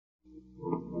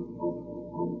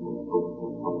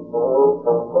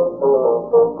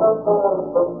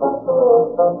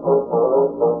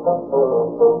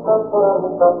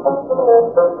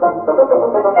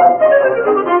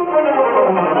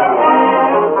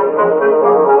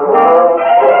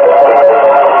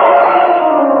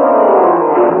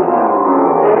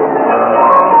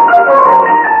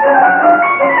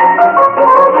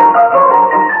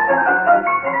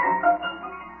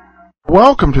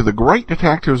Welcome to the Great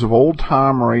Detectives of Old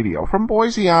Time Radio. From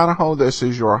Boise, Idaho, this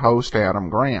is your host, Adam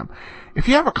Graham. If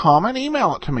you have a comment,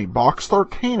 email it to me,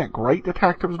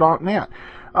 box13@greatdetectives.net.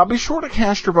 Be sure to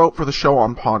cast your vote for the show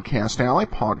on Podcast Alley,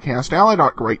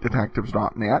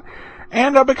 podcastalley.greatdetectives.net,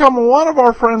 and become one of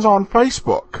our friends on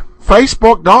Facebook,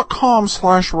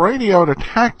 facebook.com/Radio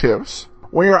Detectives.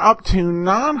 We are up to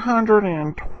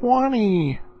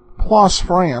 920 plus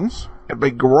friends. It'd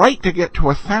be great to get to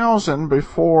 1,000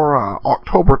 before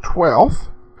October 12th,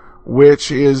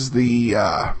 which is the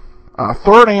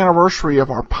third anniversary of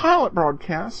our pilot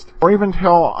broadcast, or even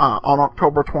till on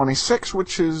October 26th,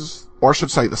 which is, or I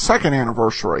should say, the second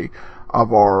anniversary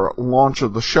of our launch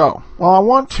of the show. Well, I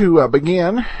want to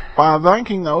begin by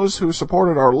thanking those who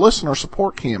supported our listener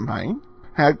support campaign.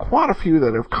 Had quite a few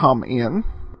that have come in.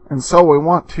 And so we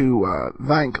want to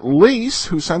thank Lise,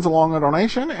 who sends along a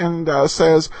donation and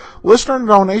says, listener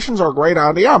donations are a great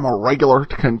idea. I'm a regular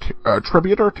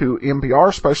contributor to NPR,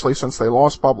 especially since they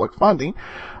lost public funding.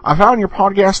 I found your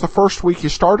podcast the first week you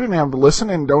started and have listened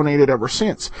and donated ever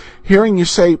since. Hearing you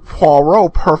say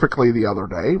Poirot perfectly the other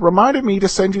day reminded me to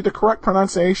send you the correct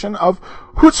pronunciation of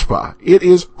chutzpah. It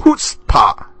is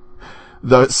chutzpah.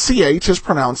 The CH is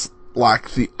pronounced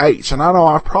like the H, and I know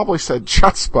I've probably said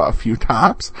chutzpah a few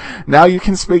times. Now you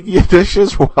can speak Yiddish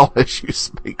as well as you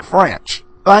speak French.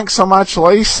 Thanks so much,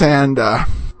 Lise, and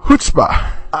chutzpah.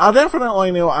 I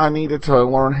definitely knew I needed to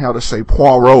learn how to say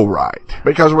Poirot right,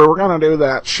 because we were going to do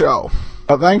that show.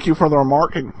 Thank you for the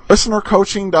remarking. Listener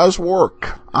coaching does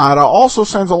work. It also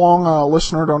sends along a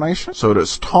listener donation. So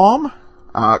does Tom,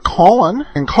 Colin,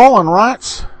 and Colin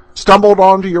writes, stumbled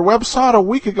onto your website a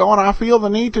week ago and I feel the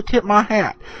need to tip my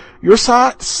hat. Your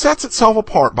site sets itself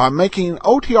apart by making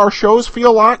OTR shows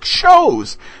feel like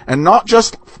shows and not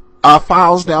just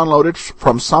files downloaded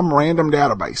from some random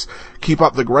database. Keep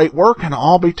up the great work and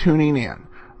I'll be tuning in.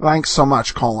 Thanks so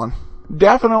much, Colin.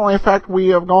 Definitely a fact we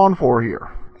have gone for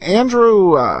here.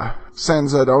 Andrew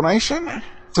sends a donation.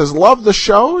 Says, love the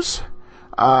shows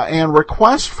and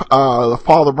request the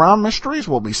Father Brown mysteries.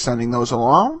 We'll be sending those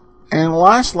along. And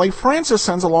lastly, Francis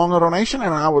sends along a donation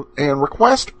and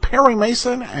request Perry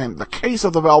Mason and the Case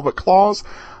of the Velvet Claws.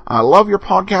 I love your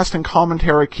podcast and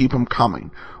commentary. Keep them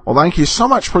coming. Well, thank you so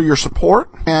much for your support.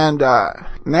 And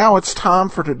now it's time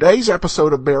for today's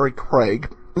episode of Barrie Craig.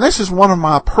 And this is one of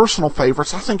my personal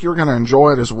favorites. I think you're going to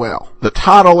enjoy it as well. The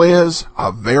title is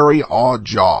A Very Odd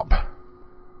Job.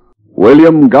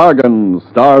 William Gargan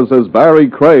stars as Barrie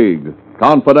Craig,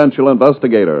 confidential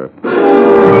investigator.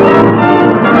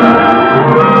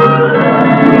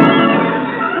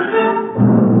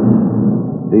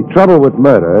 The trouble with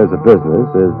murder as a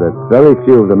business is that very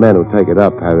few of the men who take it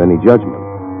up have any judgment.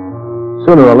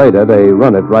 Sooner or later, they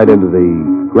run it right into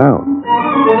the ground.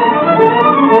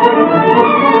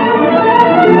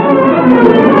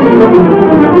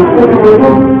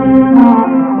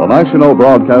 The National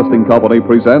Broadcasting Company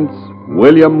presents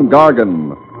William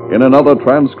Gargan in another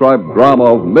transcribed drama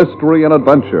of mystery and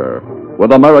adventure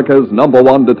with America's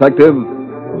 #1 detective,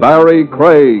 Barrie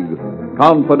Craig,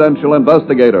 confidential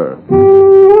investigator.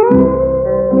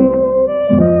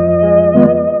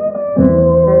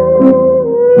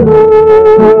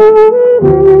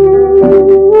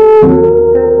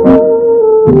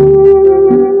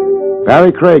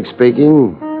 Barrie Craig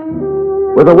speaking.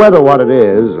 With the weather what it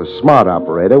is, a smart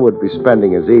operator would be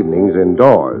spending his evenings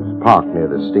indoors, parked near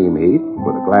the steam heat,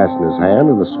 with a glass in his hand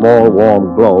and a small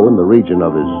warm glow in the region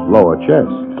of his lower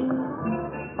chest.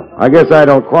 I guess I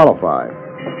don't qualify.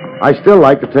 I still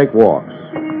like to take walks.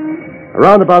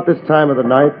 Around about this time of the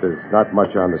night, there's not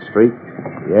much on the street.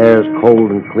 The air's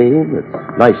cold and clean. It's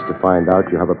nice to find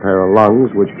out you have a pair of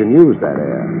lungs which can use that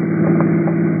air.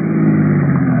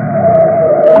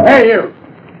 Hey, you!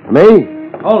 Me?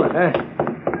 Hold it, huh?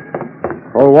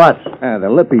 Hold what? The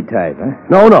lippy type, huh?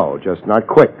 No, just not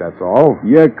quick, that's all.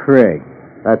 You're Craig.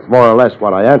 That's more or less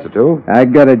what I answer to. I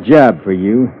got a job for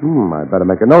you. I better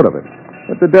make a note of it.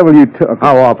 What the devil you took?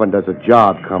 How often does a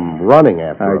job come running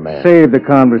after a man? Save the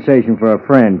conversation for a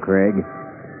friend, Craig.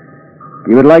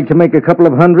 You would like to make a couple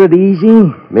of hundred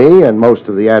easy? Me and most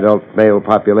of the adult male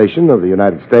population of the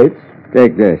United States.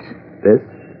 Take this. This? A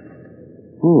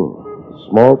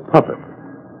small puppet.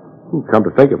 Come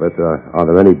to think of it, are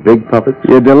there any big puppets?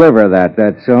 You deliver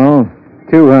that's all.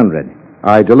 200.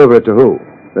 I deliver it to who?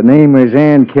 The name is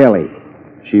Ann Kelly.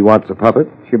 She wants a puppet?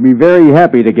 She'll be very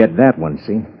happy to get that one,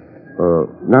 see?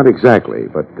 Not exactly,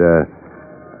 but there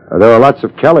are lots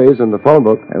of Kellys in the phone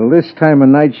book. And this time of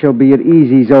night she'll be at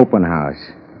Easy's open house.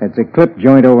 It's a clip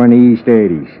joint over in the East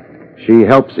 80s. She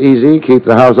helps Easy keep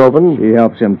the house open? She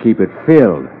helps him keep it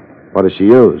filled. What does she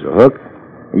use, a hook?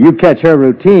 You catch her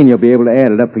routine, you'll be able to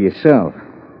add it up for yourself.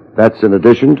 That's in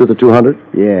addition to the 200?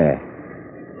 Yeah.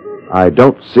 I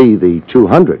don't see the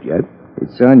 200 yet.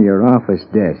 It's on your office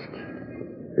desk.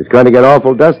 It's going to get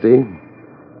awful dusty.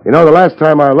 You know, the last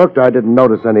time I looked, I didn't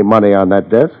notice any money on that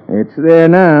desk. It's there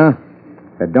now.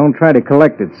 But don't try to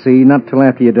collect it, see? Not till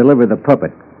after you deliver the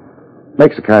puppet.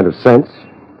 Makes a kind of sense.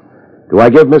 Do I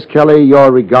give Miss Kelly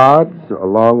your regards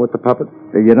along with the puppet?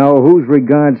 Do you know whose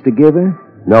regards to give her?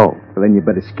 No. Well, then you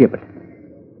better skip it.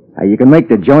 Now, you can make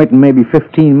the joint in maybe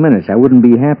 15 minutes. I wouldn't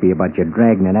be happy about you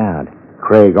dragging it out.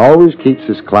 Craig always keeps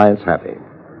his clients happy.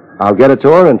 I'll get it to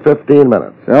her in 15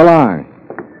 minutes. So long.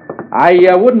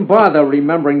 I wouldn't bother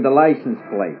remembering the license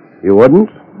plates. You wouldn't?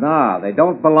 No, they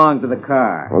don't belong to the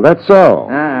car. Well, that's so.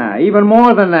 Even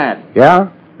more than that. Yeah?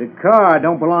 The car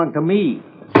don't belong to me.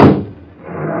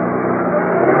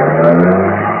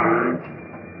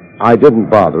 I didn't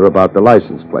bother about the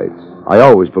license plates. I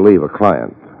always believe a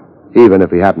client, even if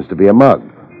he happens to be a mug.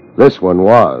 This one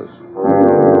was.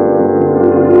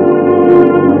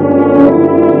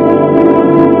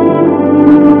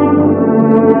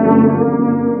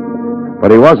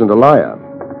 But he wasn't a liar.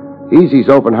 Easy's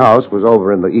open house was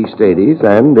over in the East 80s,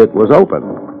 and it was open.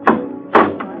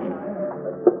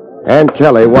 Ann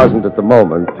Kelly wasn't at the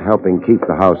moment helping keep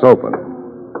the house open.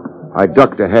 I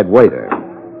ducked a head waiter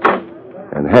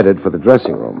and headed for the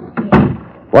dressing room.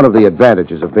 One of the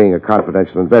advantages of being a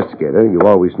confidential investigator, you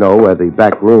always know where the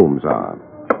back rooms are,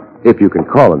 if you can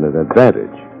call it an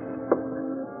advantage.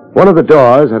 One of the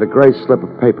doors had a gray slip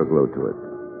of paper glued to it.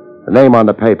 The name on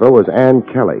the paper was Ann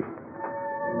Kelly.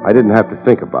 I didn't have to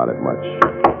think about it much.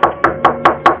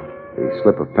 The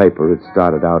slip of paper had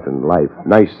started out in life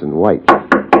nice and white.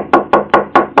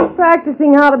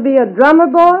 Practicing how to be a drummer,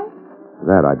 boy?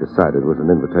 That, I decided, was an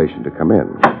invitation to come in.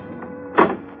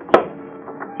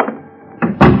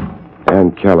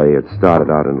 Ann Kelly had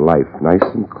started out in life nice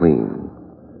and clean.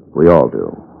 We all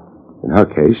do. In her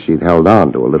case, she'd held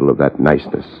on to a little of that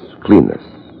niceness, cleanness.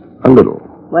 A little.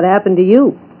 What happened to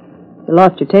you? You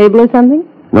lost your table or something?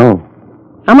 No.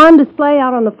 I'm on display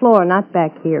out on the floor, not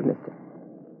back here, mister.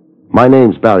 My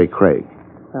name's Barrie Craig.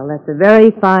 Well, that's a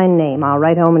very fine name. I'll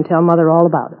write home and tell Mother all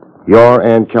about it. You're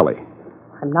Ann Kelly.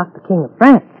 I'm not the King of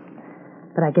France,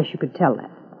 but I guess you could tell that.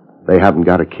 They haven't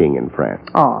got a king in France.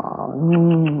 Oh,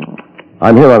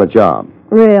 I'm here on a job.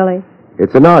 Really?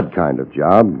 It's an odd kind of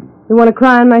job. You want to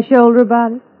cry on my shoulder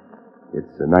about it?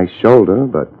 It's a nice shoulder,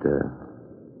 but,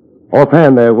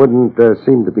 offhand, there wouldn't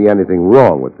seem to be anything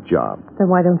wrong with the job. Then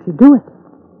why don't you do it?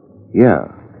 Yeah.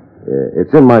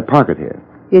 It's in my pocket here.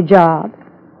 Your job?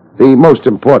 The most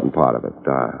important part of it.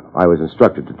 I was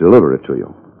instructed to deliver it to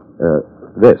you.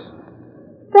 This.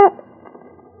 That's...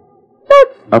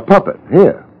 A puppet.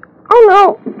 Here. Oh,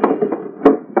 no.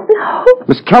 No.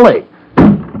 Miss Kelly!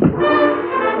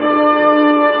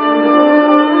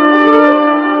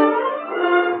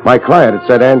 My client had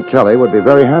said Ann Kelly would be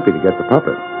very happy to get the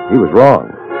puppet. He was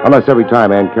wrong. Unless every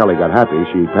time Ann Kelly got happy,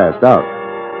 she passed out.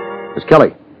 Miss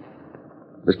Kelly.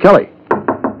 Miss Kelly.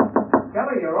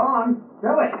 Kelly, you're on.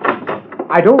 Kelly.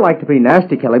 I don't like to be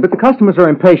nasty, Kelly, but the customers are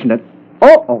impatient.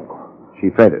 Oh.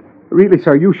 She fainted. Really,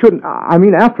 sir, you shouldn't. I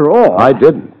mean, after all. I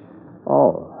didn't.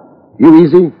 Oh. You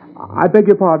Easy? I beg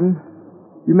your pardon.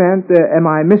 You meant, am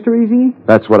I Mr. Easy?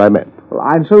 That's what I meant. Well,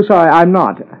 I'm so sorry. I'm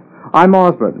not. I'm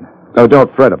Osborne. No,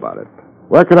 don't fret about it.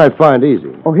 Where can I find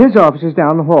Easy? Oh, his office is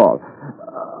down the hall.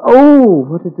 Oh,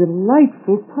 what a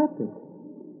delightful puppet.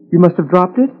 You must have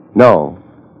dropped it? No.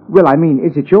 Well, I mean,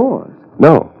 is it yours?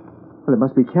 No. Well, it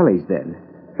must be Kelly's then.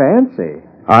 Fancy.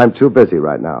 I'm too busy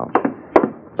right now.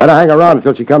 Better hang around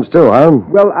until she comes to, huh?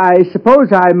 Well, I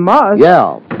suppose I must.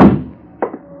 Yeah.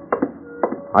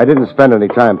 I didn't spend any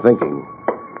time thinking.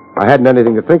 I hadn't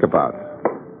anything to think about.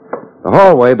 The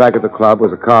hallway back at the club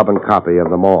was a carbon copy of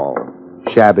the mall.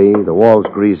 Shabby, the walls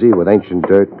greasy with ancient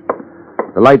dirt.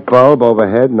 The light bulb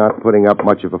overhead not putting up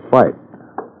much of a fight.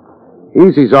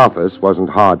 Easy's office wasn't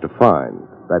hard to find.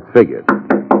 That figured.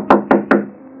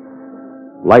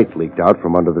 Light leaked out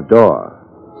from under the door.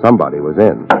 Somebody was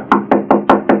in.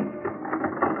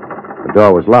 The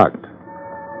door was locked.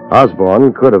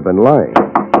 Osborne could have been lying.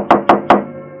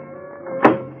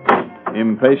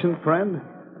 Impatient, friend?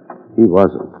 He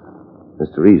wasn't.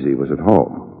 Mr. Easy was at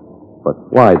home.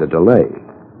 But why the delay?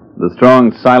 The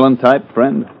strong, silent type,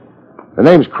 friend? The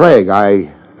name's Craig.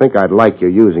 I think I'd like you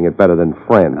using it better than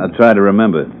friend. I'll try to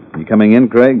remember. You coming in,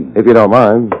 Craig? If you don't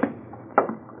mind.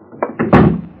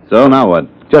 So, now what?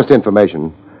 Just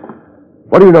information.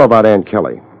 What do you know about Ann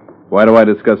Kelly? Why do I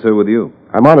discuss her with you?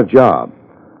 I'm on a job.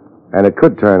 And it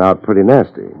could turn out pretty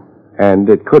nasty. And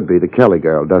it could be the Kelly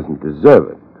girl doesn't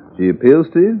deserve it. She appeals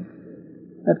to you?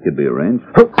 That could be arranged.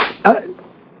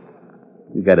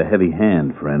 You got a heavy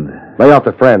hand, friend. Lay off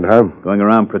the friend, huh? Going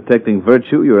around protecting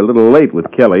virtue, you're a little late with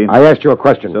Kelly. I asked you a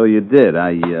question. So you did.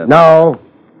 No.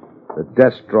 The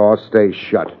desk drawer stays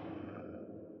shut.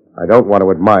 I don't want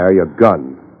to admire your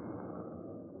gun.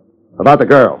 About the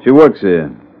girl. She works here.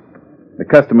 The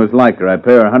customers like her. I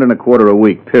pay her $125 a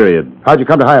week, period. How'd you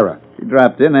come to hire her? She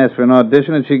dropped in, asked for an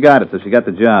audition, and she got it, so she got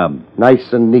the job.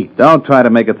 Nice and neat. Don't try to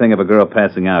make a thing of a girl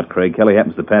passing out, Craig. Kelly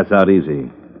happens to pass out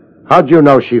easy. How'd you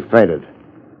know she fainted?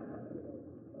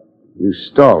 You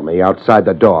stalled me outside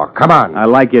the door. Come on. I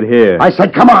like it here. I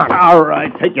said come on. All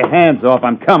right, take your hands off.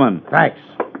 I'm coming. Thanks.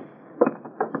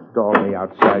 Stall me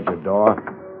outside your door.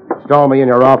 Stall me in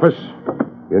your office.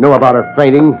 You knew about her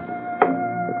fainting.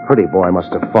 The pretty boy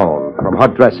must have phoned from her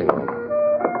dressing room.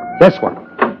 This one.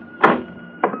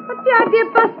 What's the idea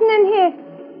of busting in here?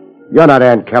 You're not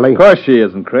Aunt Kelly. Of course she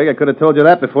isn't, Craig. I could have told you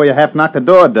that before you half knocked the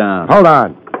door down. Hold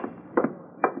on.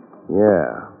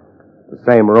 Yeah. The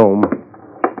same room.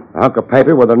 A hunk of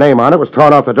paper with her name on it was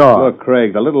torn off the door. Look,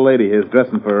 Craig, the little lady here is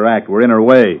dressing for her act. We're in her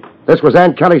way. This was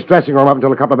Aunt Kelly's dressing room up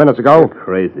until a couple of minutes ago. You're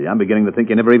crazy. I'm beginning to think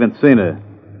you never even seen her.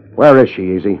 Where is she,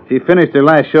 Easy? She finished her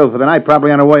last show for the night,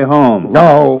 probably on her way home.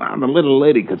 No. Well, the little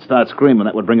lady could start screaming.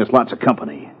 That would bring us lots of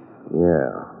company.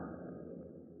 Yeah.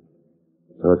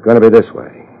 So it's going to be this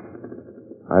way.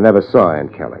 I never saw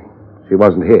Aunt Kelly. She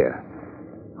wasn't here.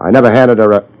 I never handed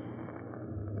her a...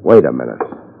 Wait a minute.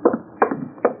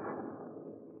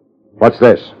 What's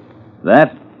this?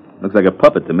 That? Looks like a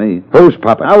puppet to me. Whose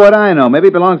puppet? How would I know? Maybe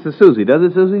it belongs to Susie. Does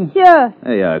it, Susie? Sure.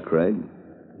 There you are, Craig.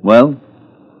 Well?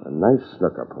 A nice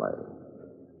snooker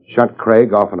play. Shut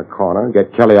Craig off in a corner,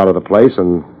 get Kelly out of the place,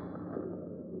 and...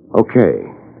 Okay.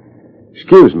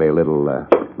 Excuse me, little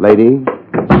lady.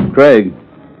 Craig.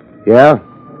 Yeah?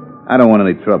 I don't want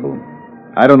any trouble.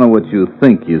 I don't know what you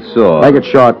think you saw. Make it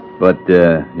short. But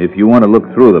if you want to look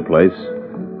through the place,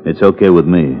 it's okay with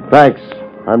me. Thanks.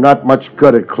 I'm not much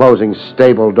good at closing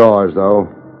stable doors, though.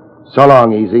 So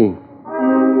long, Easy.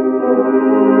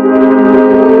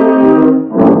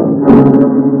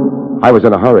 I was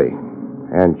in a hurry.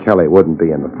 Aunt Kelly wouldn't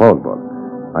be in the phone book.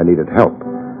 I needed help.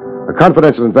 A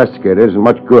confidential investigator isn't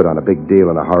much good on a big deal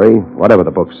in a hurry, whatever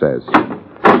the book says.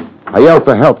 I yelled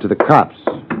for help to the cops.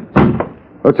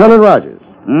 Lieutenant Rogers.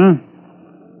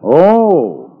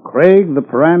 Oh, Craig, the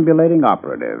perambulating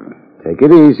operative. Take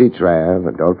it easy, Trav,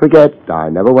 and don't forget, I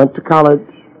never went to college.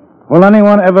 Will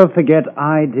anyone ever forget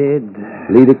I did?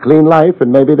 Lead a clean life,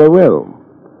 and maybe they will.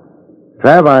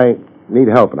 Trav, I need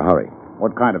help in a hurry.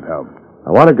 What kind of help?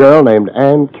 I want a girl named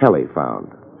Ann Kelly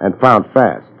found, and found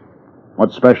fast.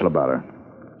 What's special about her?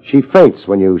 She faints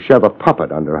when you shove a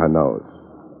puppet under her nose.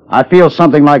 I feel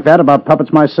something like that about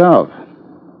puppets myself.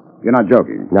 You're not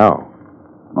joking? No.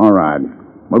 All right.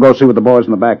 We'll go see what the boys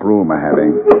in the back room are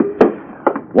having.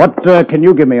 What can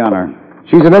you give me on her?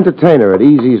 She's an entertainer at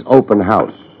Easy's open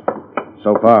house.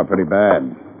 So far, pretty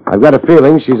bad. I've got a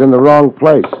feeling she's in the wrong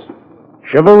place.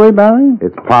 Chivalry, Barrie?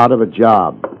 It's part of a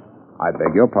job. I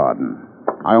beg your pardon.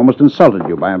 I almost insulted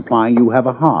you by implying you have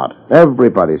a heart.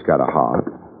 Everybody's got a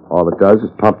heart. All it does is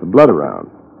pump the blood around.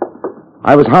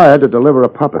 I was hired to deliver a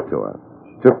puppet to her.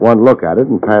 She took one look at it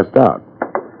and passed out.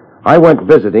 I went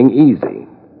visiting Easy.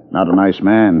 Not a nice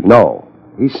man. No.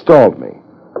 He stalled me.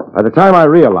 By the time I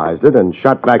realized it and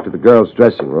shot back to the girl's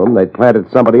dressing room, they'd planted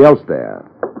somebody else there.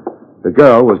 The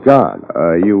girl was gone.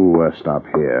 You stop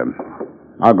here.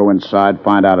 I'll go inside,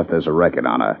 find out if there's a record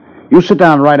on her. You sit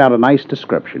down and write out a nice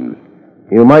description.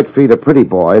 You might feed a pretty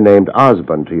boy named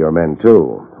Osborne to your men,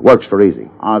 too. Works for Easy.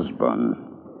 Osborne.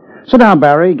 Sit down,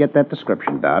 Barrie. Get that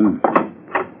description done.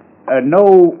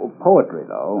 No poetry,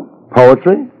 though.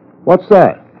 Poetry? What's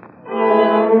that?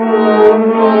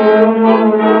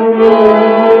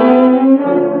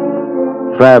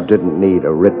 Trav didn't need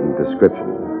a written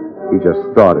description. He just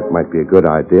thought it might be a good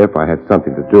idea if I had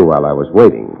something to do while I was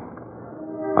waiting.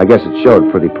 I guess it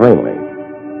showed pretty plainly.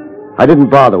 I didn't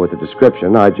bother with the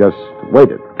description. I just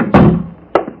waited.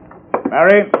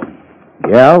 Barrie?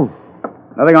 Yeah?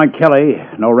 Nothing on Kelly.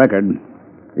 No record.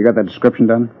 You got that description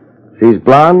done? She's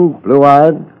blonde,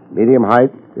 blue-eyed, medium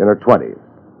height, in her 20s.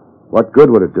 What good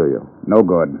would it do you? No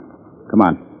good. Come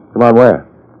on. Come on, where?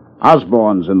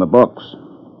 Osborne's in the books.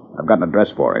 I've got an address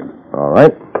for him. All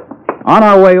right. On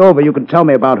our way over, you can tell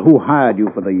me about who hired you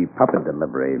for the puppet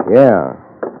delivery. Yeah.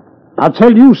 I'll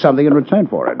tell you something in return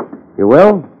for it. You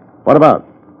will? What about?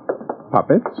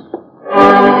 Puppets?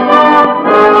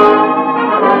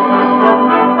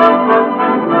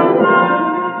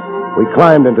 We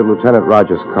climbed into Lieutenant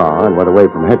Rogers' car and went away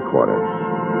from headquarters.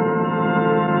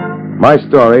 My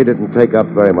story didn't take up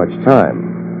very much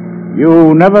time.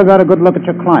 You never got a good look at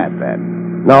your client,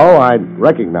 then? No, I'd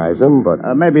recognize him, but...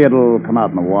 Maybe it'll come out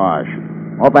in the wash.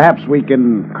 Or perhaps we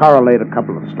can correlate a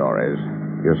couple of stories.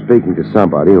 You're speaking to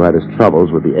somebody who had his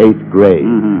troubles with the 8th grade.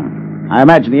 Mm-hmm. I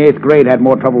imagine the 8th grade had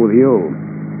more trouble with you.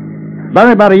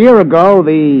 Barrie, about a year ago,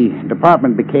 the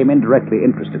department became indirectly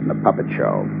interested in the puppet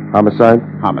show. Homicide?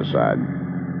 Homicide.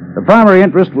 The primary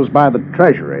interest was by the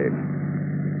Treasury.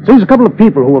 Seems a couple of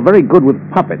people who were very good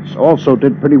with puppets also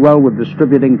did pretty well with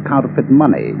distributing counterfeit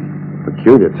money.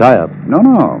 Peculiar tie-up.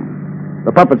 No.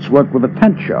 The puppets worked with a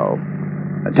tent show.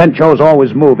 A tent show is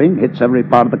always moving, hits every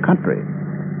part of the country.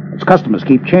 Its customers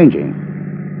keep changing.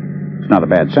 It's not a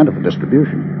bad center for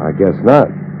distribution. I guess not.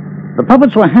 The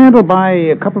puppets were handled by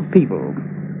a couple of people.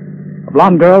 A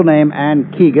blonde girl named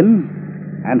Ann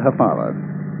Keegan and her father.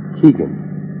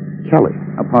 Keegan. Kelly.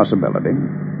 A possibility.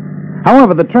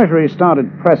 However, the Treasury started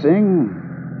pressing.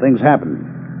 Things happened.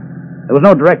 There was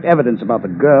no direct evidence about the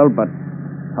girl, but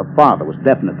her father was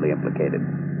definitely implicated,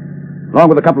 along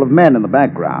with a couple of men in the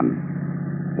background.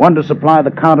 One to supply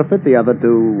the counterfeit, the other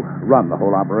to run the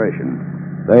whole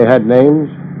operation. They had names?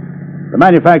 The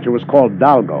manufacturer was called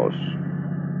Dalgos.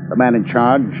 The man in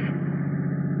charge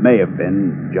may have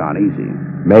been John Easy.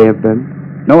 May have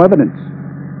been? No evidence.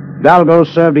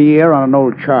 Dalgos served a year on an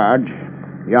old charge.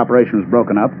 The operation was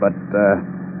broken up, but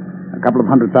a couple of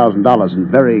 $100,000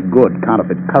 in very good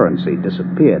counterfeit currency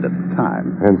disappeared at the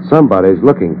time. And somebody's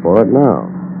looking for it now.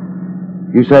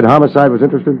 You said Homicide was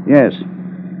interested? Yes.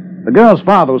 The girl's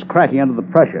father was cracking under the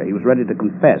pressure. He was ready to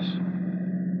confess.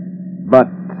 But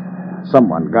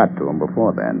someone got to him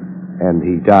before then. And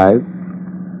he died?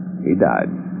 He died.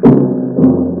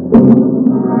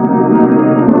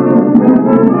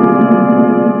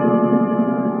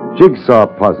 Jigsaw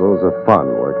puzzles are fun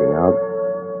working out.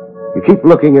 You keep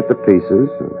looking at the pieces,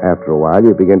 and after a while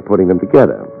you begin putting them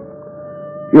together.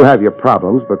 You have your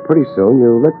problems, but pretty soon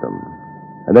you lick them.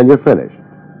 And then you're finished.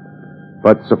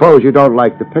 But suppose you don't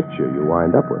like the picture you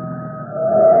wind up with.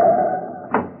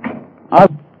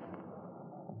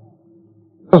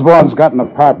 Osborne's got an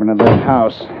apartment in this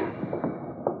house.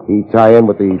 He tie in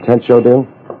with the tent show deal?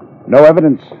 No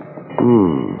evidence.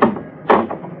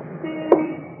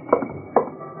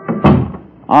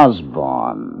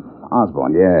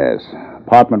 Osborne, yes.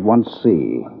 Apartment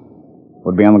 1C.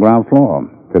 Would be on the ground floor.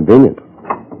 Convenient.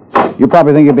 You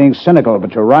probably think you're being cynical,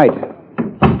 but you're right.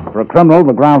 For a criminal,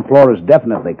 the ground floor is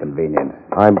definitely convenient.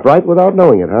 I'm bright without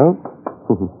knowing it, huh?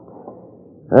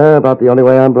 About the only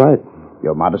way I'm bright.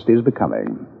 Your modesty is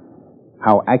becoming.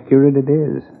 How accurate it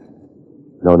is.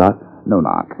 No knock? No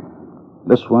knock.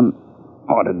 This one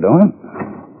ought to do it.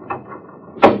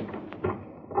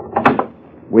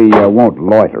 We won't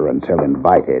loiter until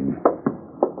invited.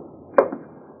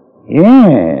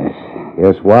 Yes.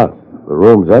 Yes, what? The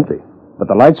room's empty. But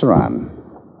the lights are on.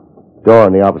 Door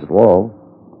on the opposite wall.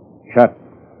 Shut.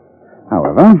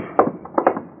 However.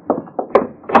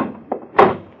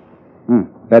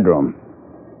 Bedroom.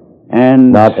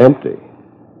 And... Not empty.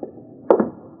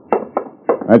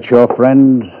 That's your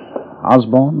friend,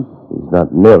 Osborne? He's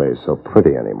not nearly so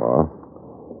pretty anymore.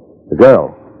 The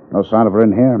girl. No sign of her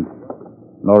in here.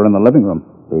 Nor in the living room.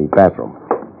 The bathroom.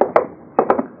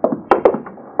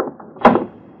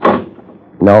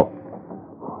 No.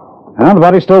 Well, the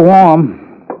body's still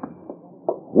warm.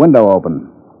 Window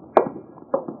open.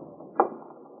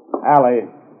 Alley.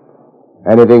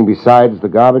 Anything besides the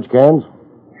garbage cans?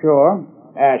 Sure.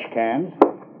 Ash cans.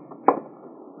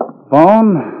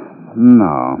 Phone?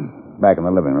 No. Back in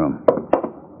the living room.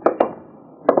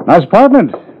 Nice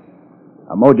apartment.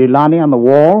 A Modigliani on the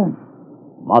wall.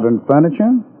 Modern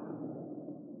furniture.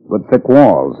 Good thick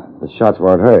walls. The shots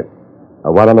weren't hurt.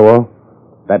 A what on the wall?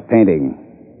 That painting.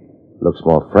 Looks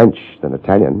more French than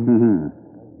Italian.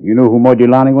 Mm-hmm. You knew who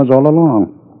Modigliani was all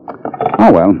along.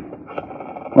 Oh, well.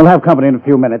 We'll have company in a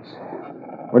few minutes.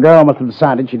 The girl must have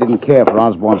decided she didn't care for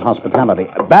Osborne's hospitality.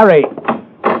 Barrie!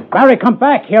 Barrie, come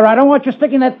back here. I don't want you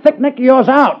sticking that thick neck of yours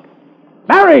out.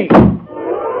 Barrie!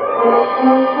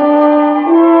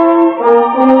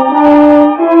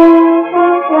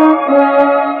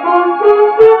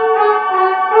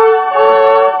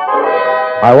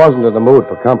 I wasn't in the mood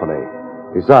for company.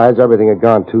 Besides, everything had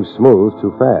gone too smooth,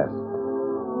 too fast.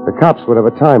 The cops would have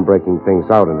a time breaking things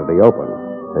out into the open.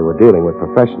 They were dealing with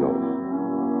professionals.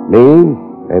 Me,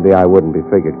 maybe I wouldn't be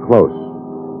figured close.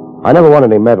 I never won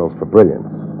any medals for brilliance.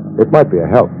 It might be a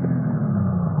help.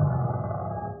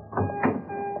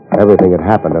 Everything had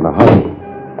happened in a hurry.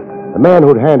 The man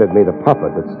who'd handed me the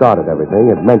puppet that started everything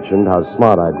had mentioned how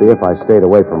smart I'd be if I stayed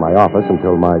away from my office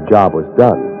until my job was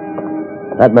done.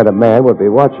 That meant a man would be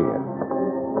watching it.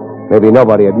 Maybe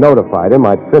nobody had notified him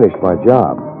I'd finished my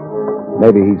job.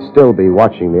 Maybe he'd still be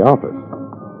watching the office.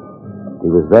 He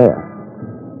was there.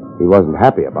 He wasn't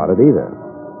happy about it either.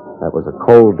 That was a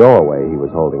cold doorway he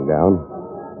was holding down.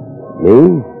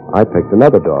 Me, I picked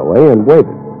another doorway and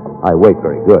waited. I wait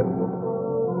very good.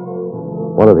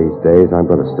 One of these days, I'm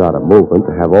going to start a movement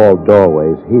to have all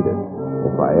doorways heated,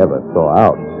 if I ever thaw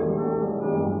out.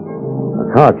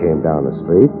 A car came down the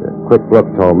street. A quick look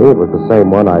told me it was the same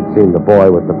one I'd seen the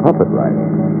boy with the puppet riding.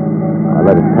 I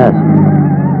let it pass me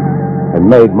and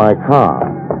made my car.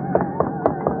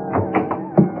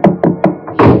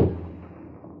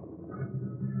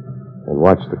 And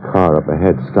watched the car up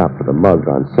ahead stop for the mug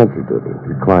on sentry duty.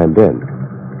 He climbed in.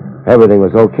 Everything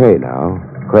was okay now.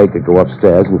 Craig could go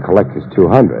upstairs and collect his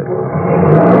 $200.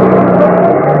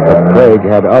 But Craig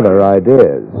had other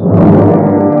ideas.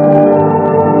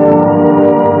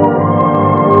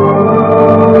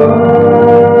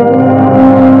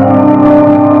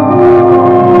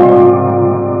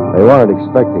 They weren't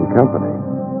expecting company.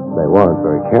 They weren't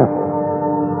very careful.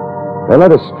 They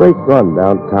let a straight run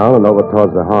downtown and over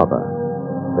towards the harbor.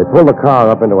 They pulled the car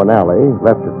up into an alley,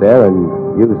 left it there,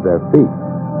 and used their feet.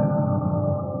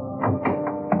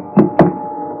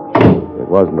 It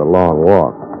wasn't a long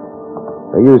walk.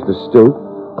 They used a stoop,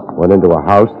 went into a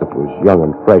house that was young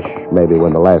and fresh, maybe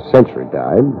when the last century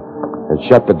died, and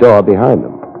shut the door behind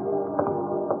them.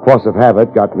 Force of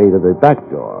habit got me to the back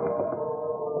door.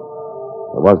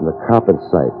 There wasn't a cop in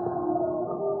sight.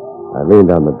 I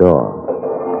leaned on the door.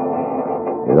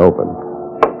 It opened.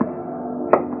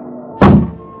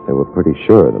 They were pretty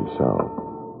sure of themselves.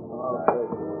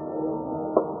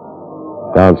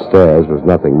 Downstairs was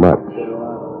nothing much.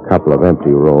 A couple of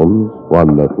empty rooms,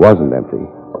 one that wasn't empty.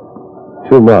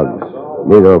 2 mugs,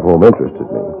 neither of whom interested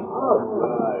me.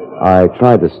 I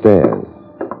tried the stairs.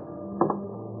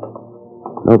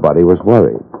 Nobody was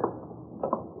worried.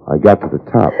 I got to the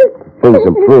top. Things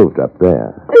improved up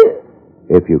there.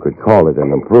 If you could call it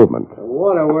an improvement. The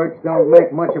waterworks don't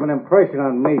make much of an impression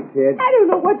on me, kid. I don't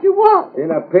know what you want.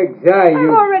 In a pig's eye, I've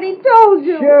already told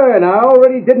you. Sure, and I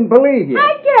already didn't believe you.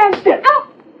 I can't. Oh.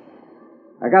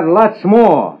 I got lots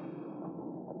more.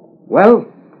 Well?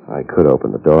 I could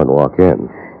open the door and walk in.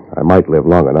 I might live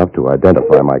long enough to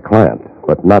identify my client,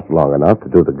 but not long enough to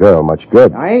do the girl much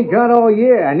good. I ain't got all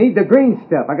year. I need the green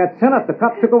stuff. I got sent up. The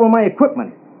cops took over my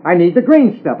equipment. I need the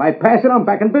green stuff. I pass it on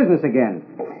back in business again.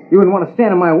 You wouldn't want to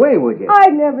stand in my way, would you? I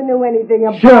never knew anything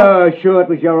about... Sure, it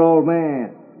was your old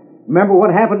man. Remember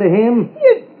what happened to him?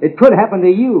 It could happen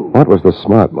to you. What was the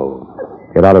smart move?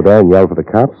 Get out of there and yell for the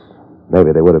cops?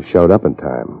 Maybe they would have showed up in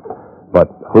time.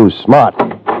 But who's smart?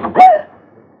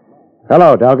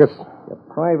 Hello, Dalgus. Your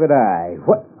private eye.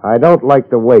 What? I don't like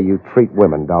the way you treat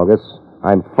women, Dalgus.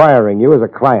 I'm firing you as a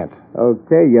client.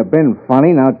 Okay, you've been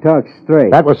funny. Now talk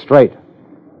straight. That was straight.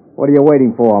 What are you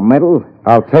waiting for, a medal?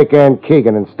 I'll take Ann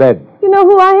Keegan instead. You know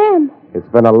who I am? It's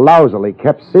been a lousily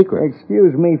kept secret.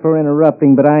 Excuse me for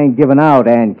interrupting, but I ain't giving out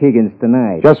Ann Keegan's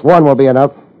tonight. Just one will be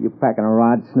enough. You packing a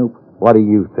rod, Snoop? What do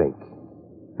you think?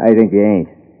 I think you ain't.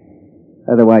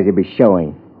 Otherwise you'd be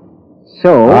showing.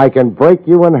 So... I can break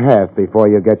you in half before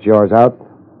you get yours out.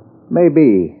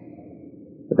 Maybe.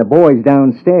 But the boys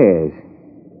downstairs,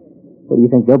 what do you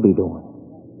think they'll be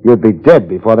doing? You'd be dead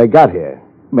before they got here.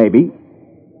 Maybe.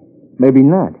 Maybe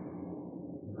not.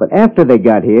 But after they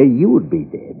got here, you would be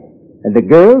dead. And the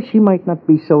girl, she might not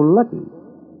be so lucky.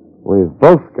 We've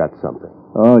both got something.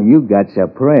 Oh, you got's a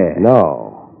prayer.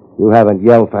 No. You haven't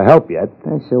yelled for help yet.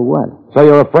 So what? So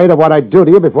you're afraid of what I'd do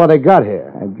to you before they got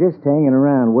here. I'm just hanging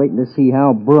around waiting to see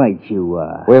how bright you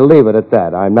are. We'll leave it at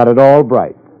that. I'm not at all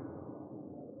bright.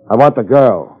 I want the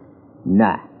girl.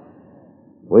 Nah.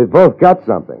 We've both got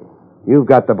something. You've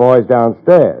got the boys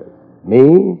downstairs.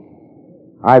 Me?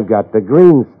 I've got the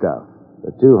green stuff.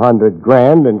 The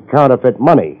 $200,000 in counterfeit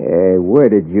money. Where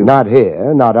did you... Not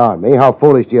here, not on me. How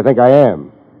foolish do you think I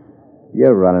am?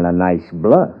 You're running a nice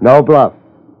bluff. No bluff.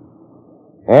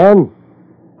 Ann,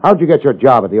 how'd you get your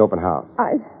job at the open house?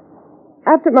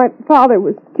 After my father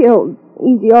was killed,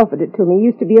 Easy offered it to me. He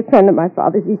used to be a friend of my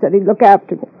father's. He said he'd look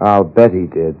after me. I'll bet he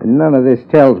did. None of this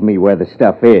tells me where the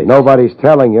stuff is. Nobody's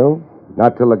telling you.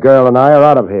 Not till the girl and I are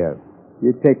out of here.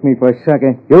 You take me for a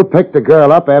sucker? You picked the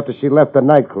girl up after she left the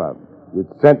nightclub. You'd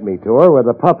sent me to her with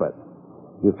a puppet.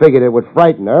 You figured it would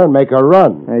frighten her and make her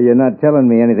run. You're not telling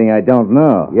me anything I don't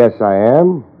know. Yes, I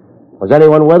am. Was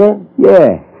anyone with her?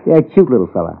 Yeah, cute little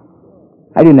fella.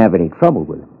 I didn't have any trouble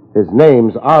with him. His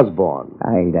name's Osborne.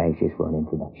 I ain't anxious for an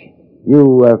introduction.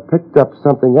 You picked up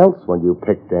something else when you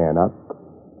picked Ann up.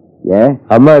 Yeah?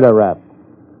 A murder rap.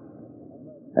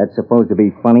 That's supposed to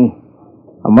be funny?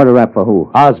 A murder rap for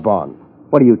who? Osborne.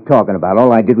 What are you talking about?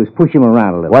 All I did was push him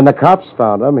around a little. When the cops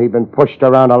found him, he'd been pushed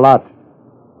around a lot.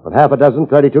 with half a dozen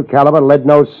 .32 caliber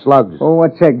lead-nosed slugs. Oh,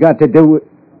 what's that got to do with...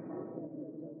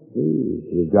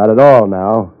 You've got it all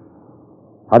now.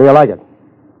 How do you like it?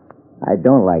 I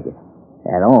don't like it.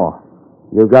 At all.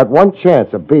 You've got one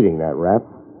chance of beating that rap.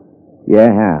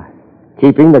 Yeah, how?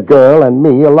 Keeping the girl and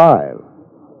me alive.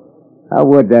 How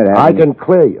would that happen? I can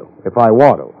clear you if I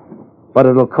want to. But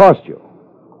it'll cost you.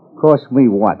 Cost me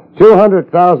what?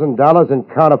 $200,000 in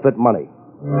counterfeit money.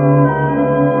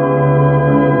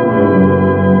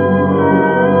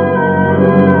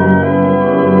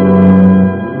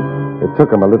 It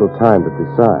took him a little time to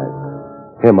decide.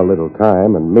 Him a little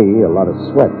time and me a lot of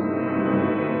sweat.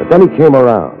 But then he came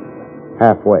around,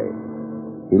 halfway.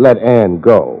 He let Ann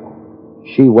go.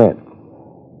 She went.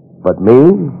 But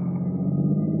me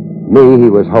he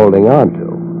was holding on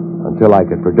to until I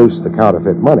could produce the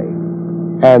counterfeit money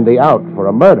and the out for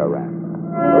a murder rap.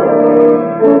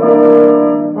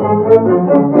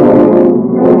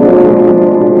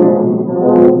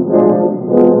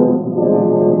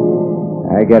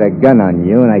 I got a gun on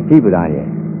you, and I keep it on you.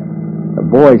 The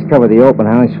boys cover the open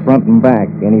house front and back.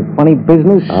 Any funny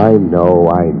business? I know.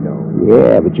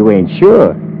 Yeah, but you ain't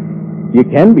sure. You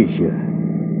can be sure.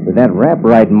 With that rap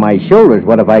riding my shoulders,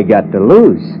 what have I got to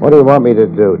lose? What do you want me to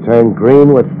do? Turn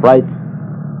green with fright?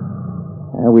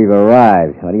 We've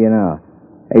arrived. What do you know?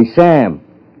 Hey, Sam,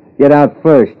 get out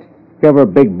first. Cover a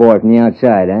big boy from the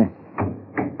outside, huh?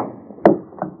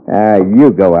 You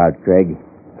go out, Craig.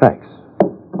 Thanks.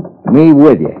 Me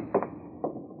with you.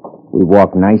 We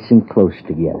walk nice and close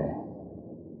together.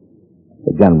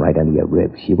 The gun right under your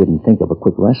ribs. You wouldn't think of a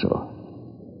quick wrestle.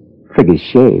 Trigger's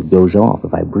shaved, goes off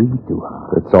if I breathe too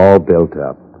hard. It's all built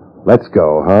up. Let's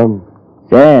go, huh?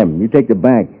 Sam, you take the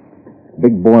back.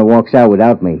 Big boy walks out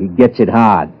without me. He gets it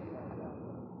hard.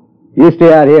 You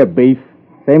stay out here, Beef.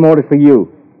 Same order for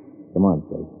you. Come on,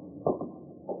 Craig.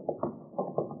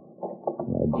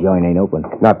 That joint ain't open.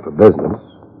 Not for business.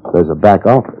 There's a back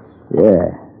office.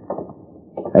 Yeah.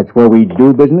 That's where we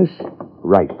do business?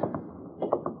 Right.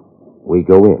 We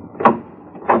go in.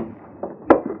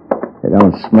 It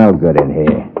don't smell good in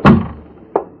here.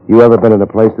 You ever been in a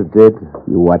place that did?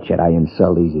 You watch it. I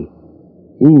insult Easy.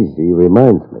 Easy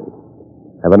reminds me.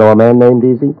 Ever know a man named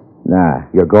Easy? Nah.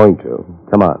 You're going to.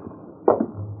 Come on.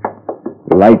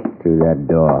 Light through that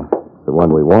door. It's the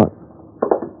one we want.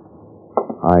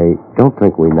 I don't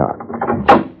think we knock.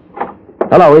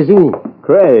 Hello, Easy.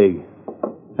 Craig.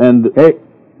 And... Hey,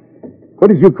 what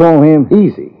did you call him?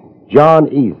 Easy. John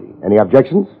Easy. Any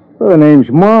objections? Well, the name's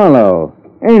Marlowe.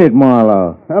 Ain't it,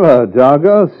 Marlowe? Hello,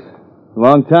 Doggos.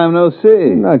 Long time no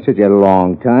see. Not such a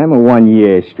long time, a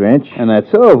 1-year stretch. And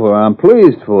that's over. I'm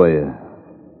pleased for you.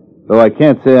 Though I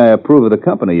can't say I approve of the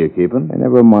company you're keeping.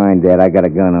 Never mind that. I got a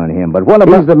gun on him. But what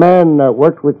about... He's the man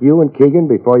worked with you and Keegan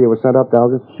before you were sent up,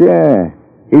 Dalgas? Sure.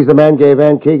 He's the man gave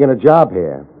Ann Keegan a job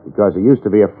here because he used to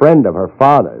be a friend of her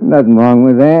father's. Nothing wrong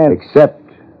with that. Except,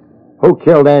 who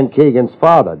killed Ann Keegan's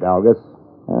father, Dalgas?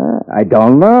 I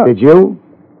don't know. Did you?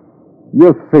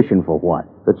 You're fishing for what?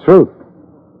 The truth.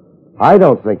 I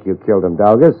don't think you killed him,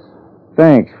 Dalgas.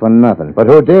 Thanks for nothing. But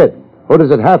who did? Who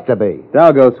does it have to be?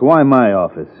 Doggos, why my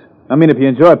office? I mean, if you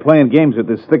enjoy playing games with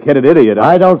this thick-headed idiot...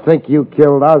 I don't think you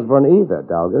killed Osborne either,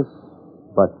 Dalgas.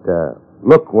 But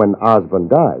look when Osborne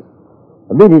dies.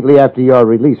 Immediately after your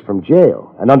release from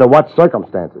jail. And under what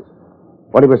circumstances?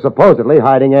 When he was supposedly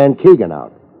hiding Ann Keegan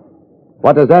out.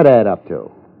 What does that add up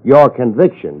to? Your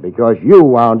conviction, because you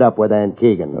wound up with Ann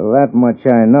Keegan. Well, that much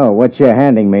I know. What you're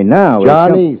handing me now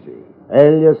John Easy,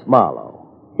 alias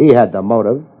Marlowe. He had the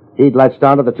motive. He'd latched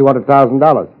onto the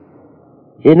 $200,000.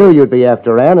 He knew you'd be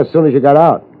after Ann as soon as you got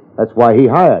out. That's why he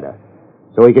hired her.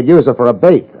 So he could use her for a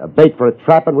bait for a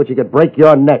trap in which he could break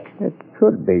your neck. It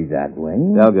could be that way.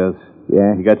 Doggos.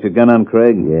 Yeah? You got your gun on,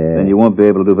 Craig? Yeah. Then you won't be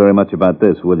able to do very much about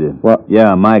this, will you? What?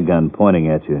 Yeah, my gun pointing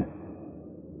at you.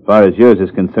 As far as yours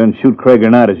is concerned, shoot Craig or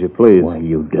not as you please. Why,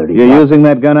 you dirty... You're using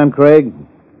that gun on Craig?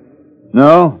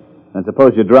 No? Then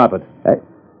suppose you drop it.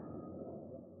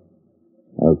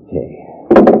 Okay.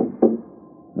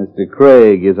 Mr.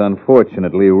 Craig is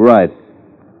unfortunately right.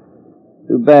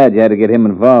 Too bad you had to get him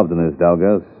involved in this,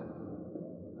 Doggos.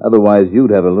 Otherwise,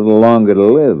 you'd have a little longer to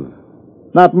live.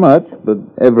 Not much, but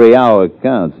every hour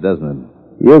counts, doesn't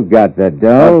it? You've got the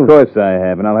dough. Of course I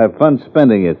have, and I'll have fun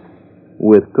spending it.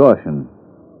 With caution.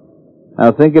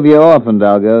 I'll think of you often,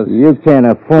 Doggos. You can't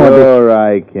afford Sure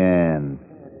I can.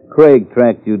 Craig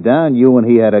tracked you down. You and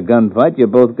he had a gunfight. You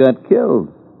both got killed.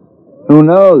 Who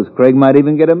knows? Craig might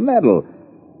even get a medal.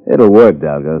 It'll work,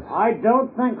 Doggos. I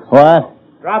don't think so.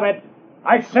 What? Drop it.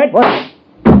 I said... What?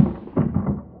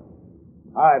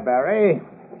 Hi, Barrie.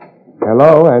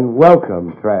 Hello and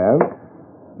welcome, Trav.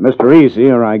 Mr. Easy,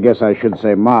 or I guess I should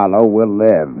say Marlowe, will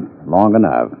live long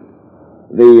enough.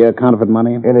 The counterfeit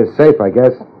money? In his safe, I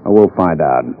guess. Oh, we'll find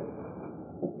out.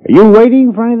 Are you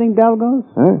waiting for anything, Dalgos?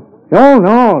 Huh?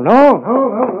 No.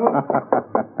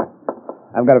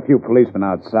 I've got a few policemen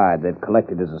outside. They've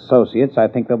collected his associates. I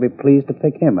think they'll be pleased to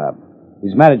pick him up.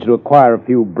 He's managed to acquire a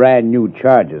few brand new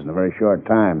charges in a very short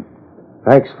time.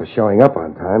 Thanks for showing up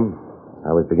on time.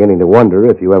 I was beginning to wonder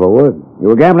if you ever would. You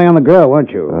were gambling on the girl,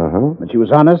 weren't you? Uh-huh. But she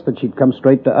was honest that she'd come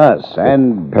straight to us,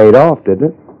 and... Paid off,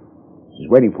 didn't it? She's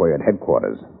waiting for you at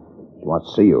headquarters. She wants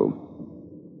to see you.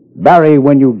 Barrie,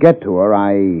 when you get to her,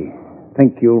 I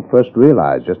think you'll first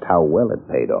realize just how well it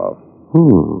paid off.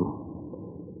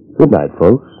 Good night,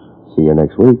 folks. See you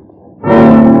next week.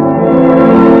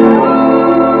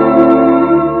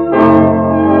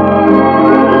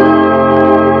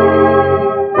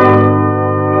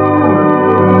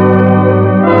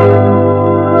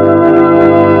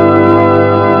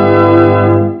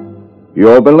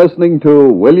 You've been listening to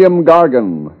William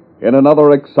Gargan in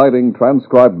another exciting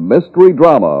transcribed mystery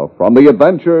drama from the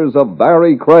adventures of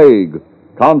Barrie Craig,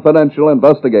 confidential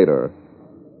investigator.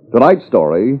 Tonight's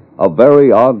story, A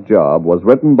Very Odd Job, was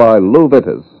written by Lou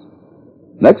Vittis.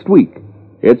 Next week,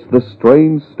 it's the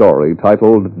strange story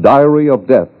titled Diary of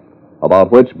Death,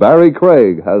 about which Barrie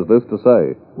Craig has this to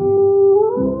say.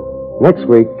 Next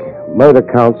week, murder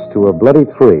counts to a bloody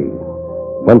 3.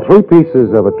 When 3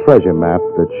 pieces of a treasure map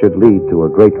that should lead to a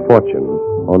great fortune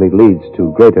only leads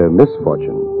to greater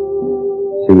misfortune.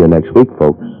 See you next week,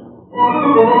 folks.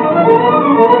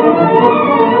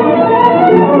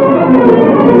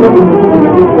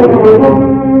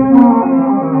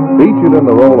 Featured in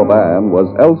the role of Anne was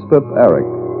Elspeth Eric.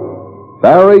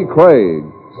 Barrie Craig,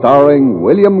 starring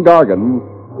William Gargan,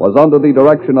 was under the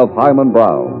direction of Hyman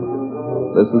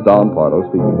Brown. This is Don Pardo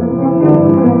speaking.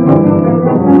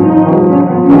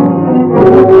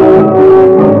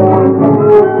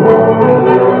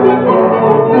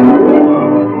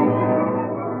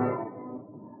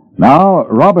 Now,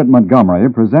 Robert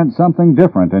Montgomery presents something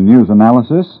different in news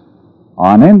analysis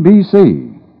on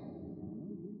NBC.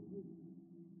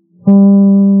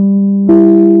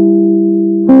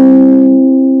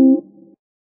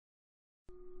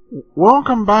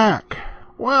 Welcome back.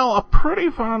 Well, a pretty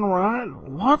fun ride.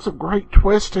 Lots of great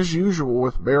twists as usual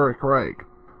with Barrie Craig.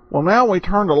 Well, now we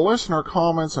turn to listener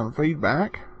comments and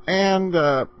feedback. And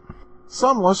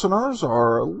some listeners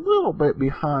are a little bit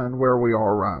behind where we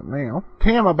are right now.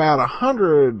 Tim, about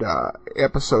 100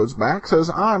 episodes back, says,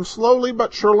 I'm slowly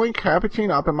but surely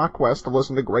catching up in my quest to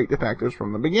listen to great detectives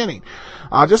from the beginning.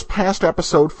 I just passed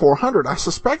episode 400. I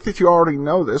suspect that you already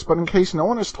know this, but in case no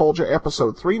one has told you,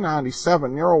 episode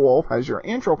 397, Nero Wolf, has your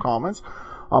intro comments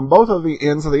on both of the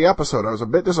ends of the episode. I was a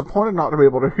bit disappointed not to be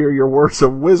able to hear your words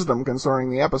of wisdom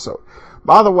concerning the episode.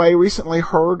 By the way, recently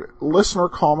heard listener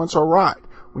comments are right.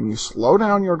 When you slow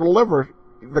down your delivery,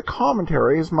 the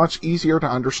commentary is much easier to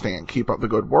understand. Keep up the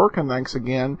good work, and thanks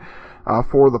again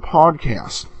for the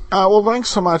podcast. Well, thanks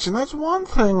so much. And that's one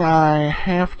thing I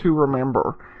have to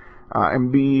remember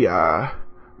and be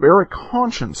very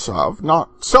conscious of.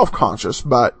 Not self-conscious,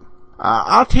 but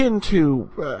I tend to,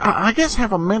 I guess,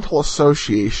 have a mental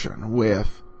association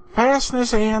with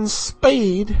fastness and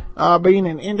speed being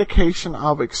an indication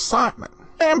of excitement.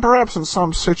 And perhaps in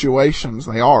some situations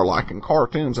they are, like in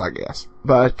cartoons, I guess.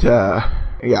 But,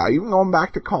 yeah, even going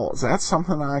back to college, that's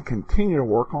something I continue to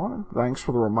work on. Thanks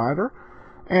for the reminder.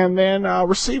 And then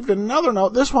received another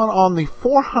note, this one on the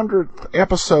 400th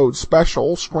episode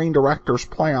special, Screen Directors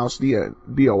Playhouse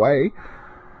DOA.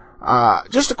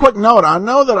 Just a quick note, I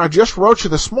know that I just wrote you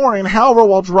this morning, however,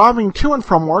 while driving to and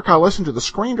from work, I listened to the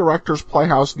Screen Directors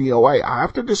Playhouse DOA. I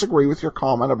have to disagree with your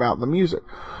comment about the music.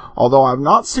 Although I've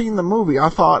not seen the movie, I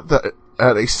thought that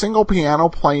a single piano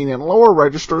playing in lower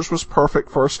registers was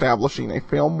perfect for establishing a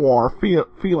film noir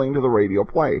feeling to the radio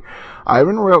play. I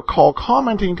even recall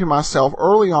commenting to myself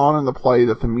early on in the play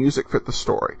that the music fit the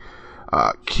story.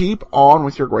 Keep on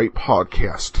with your great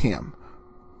podcast, Tim.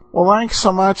 Well, thanks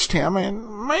so much, Tim,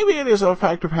 and maybe it is a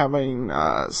fact of having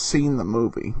seen the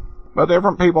movie. But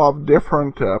different people have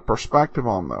different perspective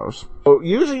on those. So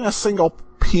using a single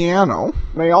piano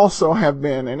may also have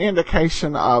been an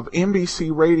indication of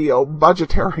NBC radio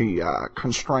budgetary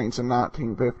constraints in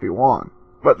 1951.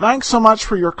 But thanks so much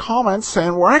for your comments,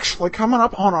 and we're actually coming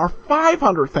up on our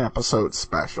 500th episode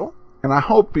special. And I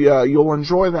hope you'll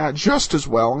enjoy that just as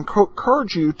well, and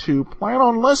encourage you to plan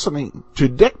on listening to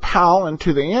Dick Powell and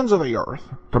To the Ends of the Earth.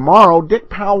 Tomorrow, Dick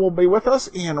Powell will be with us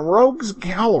in Rogues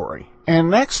Gallery. And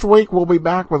next week, we'll be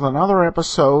back with another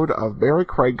episode of Barrie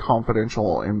Craig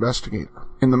Confidential Investigator.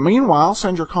 In the meanwhile,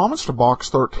 send your comments to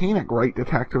box13 at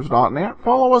greatdetectives.net.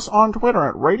 Follow us on Twitter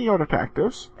at Radio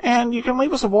Detectives. And you can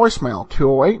leave us a voicemail,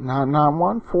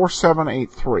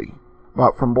 208-991-4783.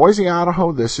 But from Boise,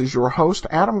 Idaho, this is your host,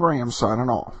 Adam Graham, signing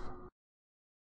off.